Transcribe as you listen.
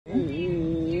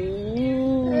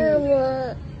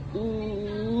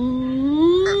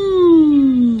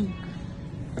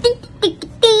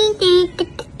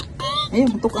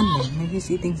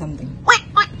He's eating something.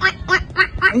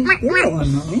 Yellow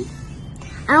one, eh?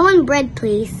 I want bread,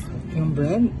 please. You want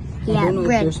bread? Yeah, I don't know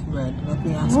bread. if there's bread. Let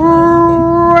me ask her.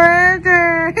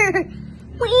 Burger.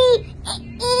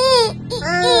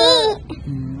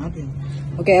 Okay.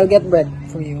 Okay, I'll get bread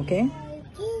for you, okay?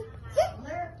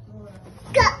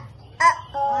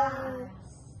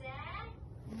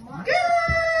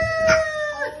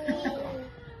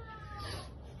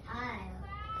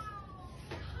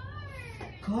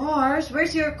 Cars?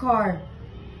 Where's your car?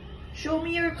 Show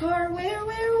me your car. Where?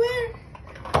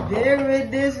 There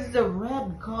it is. It's a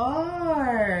red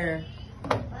car.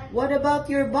 What about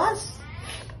your bus?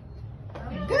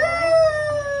 Go!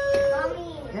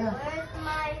 Mommy, Yeah.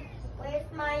 where's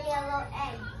my yellow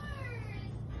egg?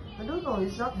 I don't know.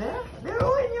 It's not there. They're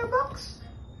all in your box.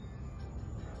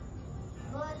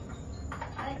 But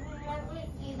I never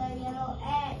see the yellow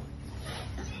egg.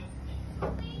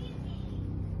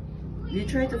 You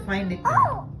try to find it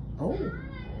now. Oh.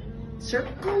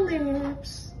 Circle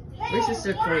lips. Where's the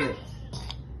circle lips?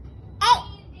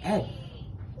 Egg.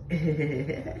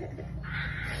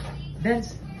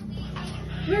 Dance.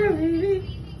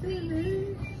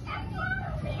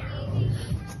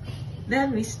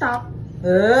 Then we stop.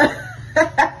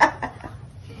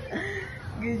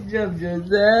 Good job,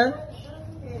 Joseph.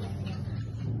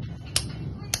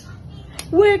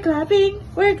 We're clapping,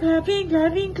 we're clapping,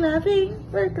 clapping, clapping.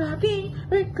 We're clapping,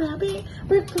 we're clapping,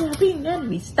 we're clapping. Then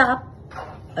we stop.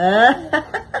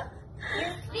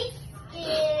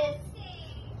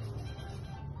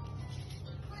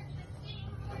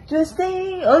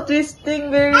 Twisting. Oh,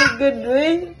 twisting. Very good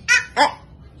way.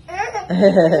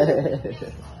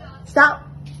 Stop.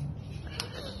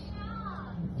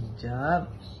 Good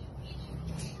job.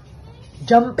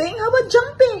 Jumping. How about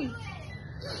jumping?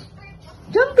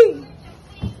 Jumping.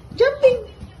 Jumping.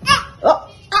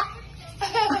 Oh.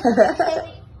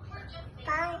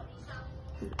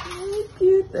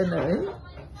 Cute. Ano eh?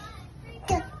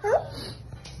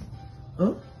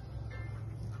 Oh.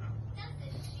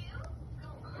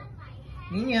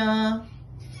 Nina.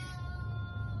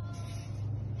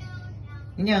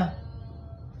 Nina.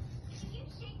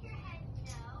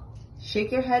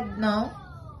 Shake your head no.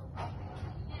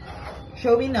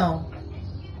 Show me no.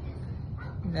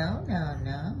 No.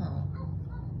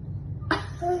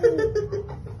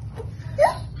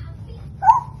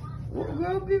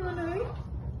 Grabe mo na eh.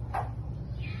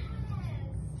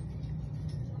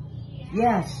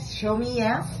 Yes. Show me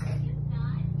yes.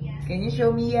 Can you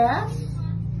show me yes?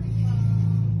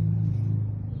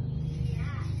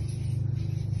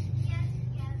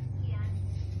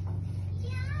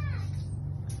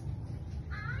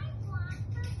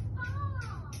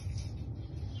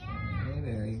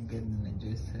 Very good. I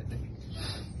just said it.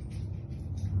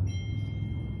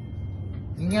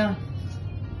 Nina.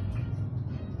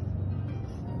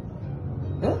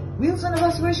 Oh, wheels on the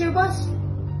bus. Where's your bus?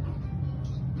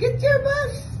 Get your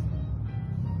bus.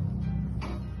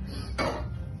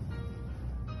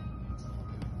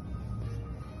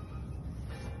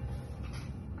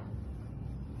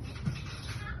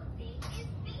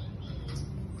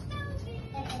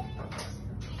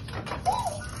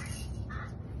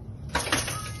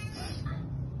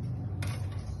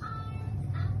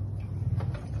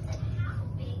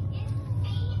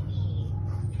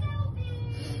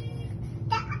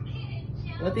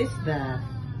 What is that?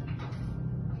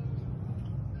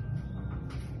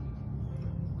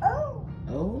 Oh.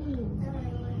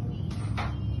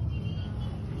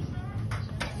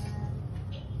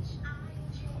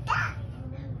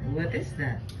 What is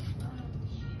that?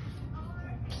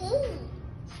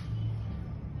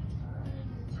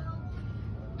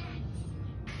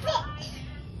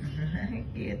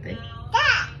 Cute, eh?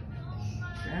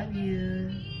 Love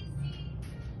you.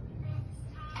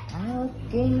 Out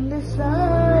came the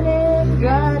sun and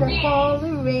dried up all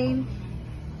the rain.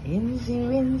 Insy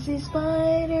Wincy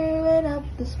Spider went up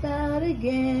the spout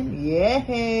again.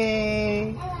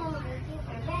 Yay!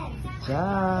 Good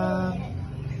job.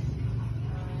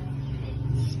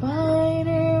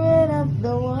 Spider went up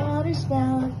the water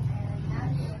spout.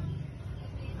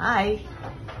 Hi.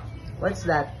 What's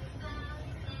that?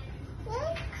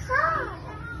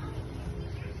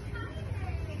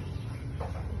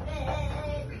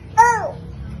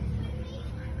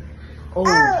 Oh,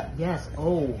 yes,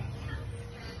 oh.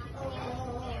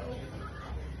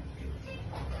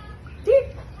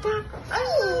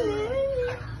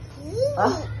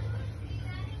 Ah.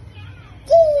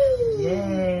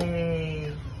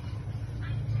 Yay.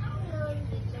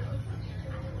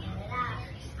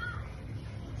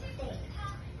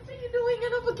 What are you doing?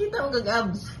 Ano pagkita mo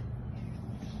gagabs?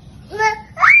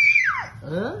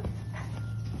 Huh?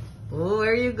 Oh,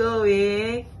 where are you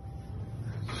going?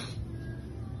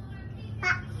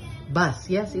 Bus.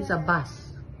 Yes, it's a bus.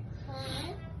 1,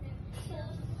 2,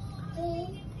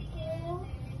 3, 4,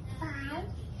 5,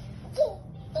 6,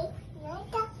 8, 9,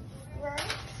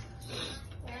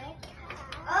 10.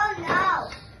 Oh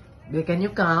no! Wait, can you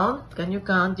count? Can you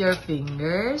count your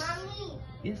fingers? Mommy,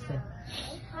 Yes, sir.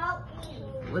 help me.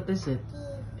 What is it?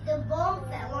 The ball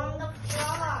fell on the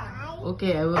floor.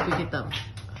 Okay, I will pick it up.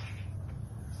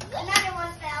 Another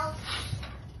one fell.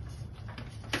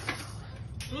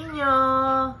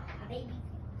 Nino! A baby.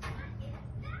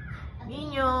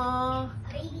 Nino! A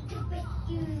baby to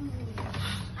rescue.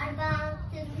 I'm about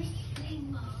to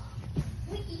rescue.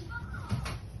 Wiki.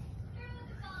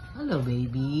 Hello,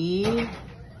 baby.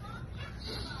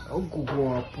 Oh,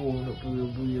 gwapo.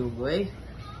 Napuyog-buyog, eh.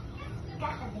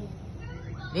 Got the baby.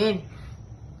 Nin!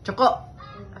 Choco!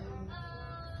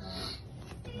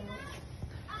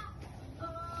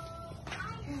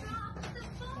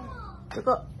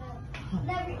 Choco!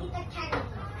 Never eat a candy.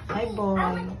 Hi, I boy.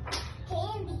 want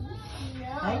candy. No.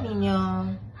 Hi,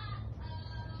 Nino.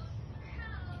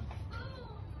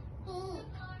 Eat.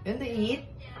 You want to eat?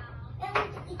 I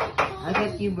want to eat candy. I'll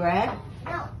get you bread.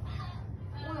 No.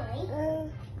 Why?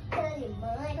 Because it's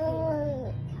mine.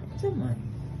 Come on.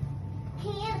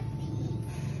 Candy.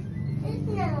 It's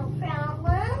no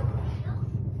problem.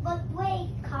 But wait,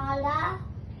 Carla.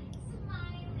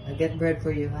 I'll get bread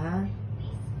for you, huh?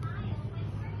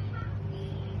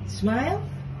 Smile?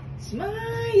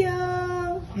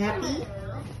 Smile! Happy?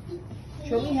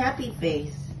 Show me happy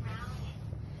face.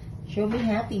 Show me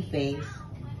happy face.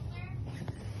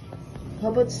 How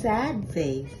about sad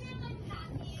face?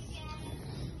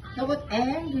 How about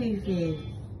angry face?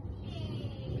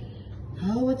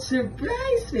 How about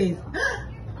surprise face?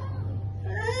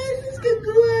 Ay, mas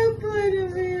kagwapo na,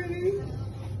 baby.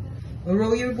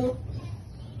 Row your boat.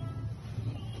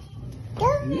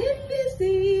 Let me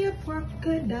see a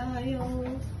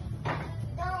crocodile.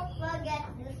 Don't forget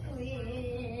the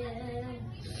swim.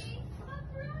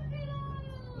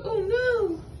 Oh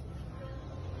no!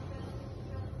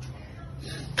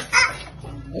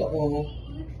 Uh-oh.